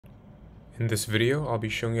In this video, I'll be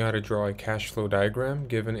showing you how to draw a cash flow diagram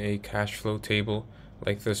given a cash flow table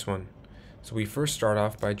like this one. So we first start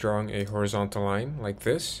off by drawing a horizontal line like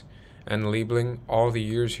this and labeling all the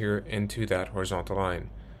years here into that horizontal line.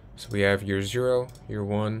 So we have year 0, year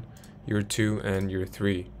 1, year 2, and year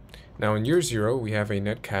 3. Now in year 0, we have a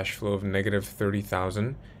net cash flow of negative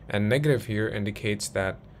 30,000, and negative here indicates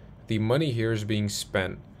that the money here is being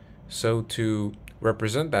spent. So to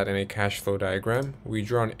represent that in a cash flow diagram, we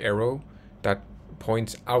draw an arrow that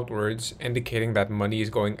points outwards, indicating that money is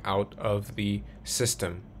going out of the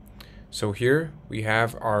system. So here we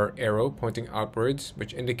have our arrow pointing outwards,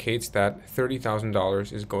 which indicates that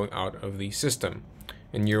 $30,000 is going out of the system.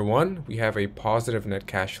 In year 1, we have a positive net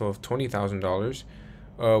cash flow of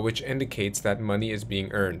 $20,000, which indicates that money is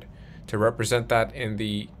being earned. To represent that in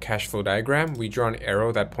the cash flow diagram, we draw an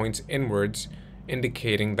arrow that points inwards,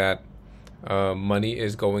 indicating that money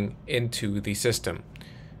is going into the system.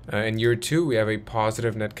 In year 2, we have a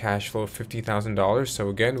positive net cash flow of $50,000, so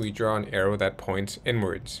again we draw an arrow that points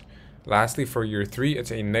inwards. Lastly, for year 3,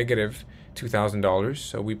 it's a negative $2,000,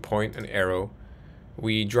 so we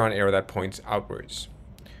draw an arrow that points outwards.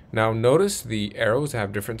 Now notice the arrows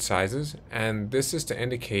have different sizes, and this is to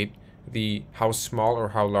indicate how small or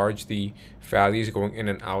how large the values going in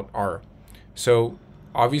and out are. So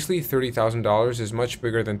obviously $30,000 is much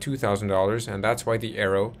bigger than $2,000, and that's why the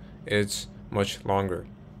arrow is much longer.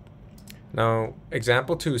 Now,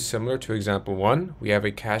 example 2 is similar to example 1. We have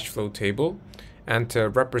a cash flow table, and to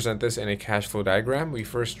represent this in a cash flow diagram, we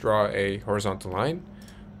first draw a horizontal line.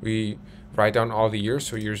 We write down all the years,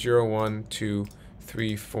 so year 0, 1, 2,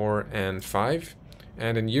 3, 4, and 5.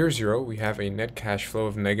 And in year 0, we have a net cash flow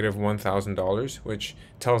of negative $1,000, which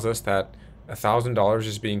tells us that $1,000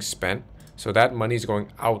 is being spent. So that money is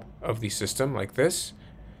going out of the system like this.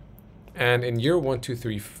 And in year 1, 2,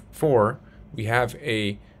 3, 4, we have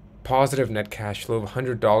a positive net cash flow of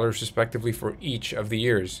 $100 respectively for each of the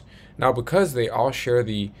years. Now, because they all share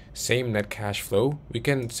the same net cash flow, we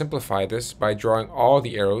can simplify this by drawing all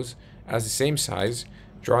the arrows as the same size,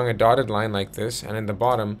 drawing a dotted line like this, and in the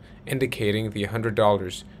bottom indicating the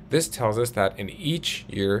 $100. This tells us that in each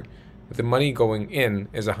year, the money going in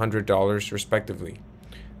is $100 respectively.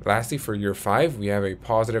 Lastly, for year 5, we have a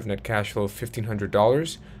positive net cash flow of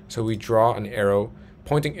 $1,500, so we draw an arrow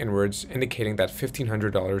pointing inwards, indicating that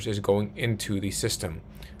 $1,500 is going into the system.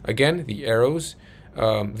 Again, the arrows,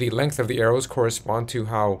 the length of the arrows correspond to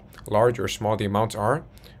how large or small the amounts are.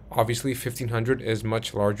 Obviously, 1,500 is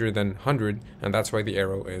much larger than 100, and that's why the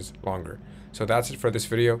arrow is longer. So that's it for this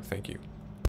video. Thank you.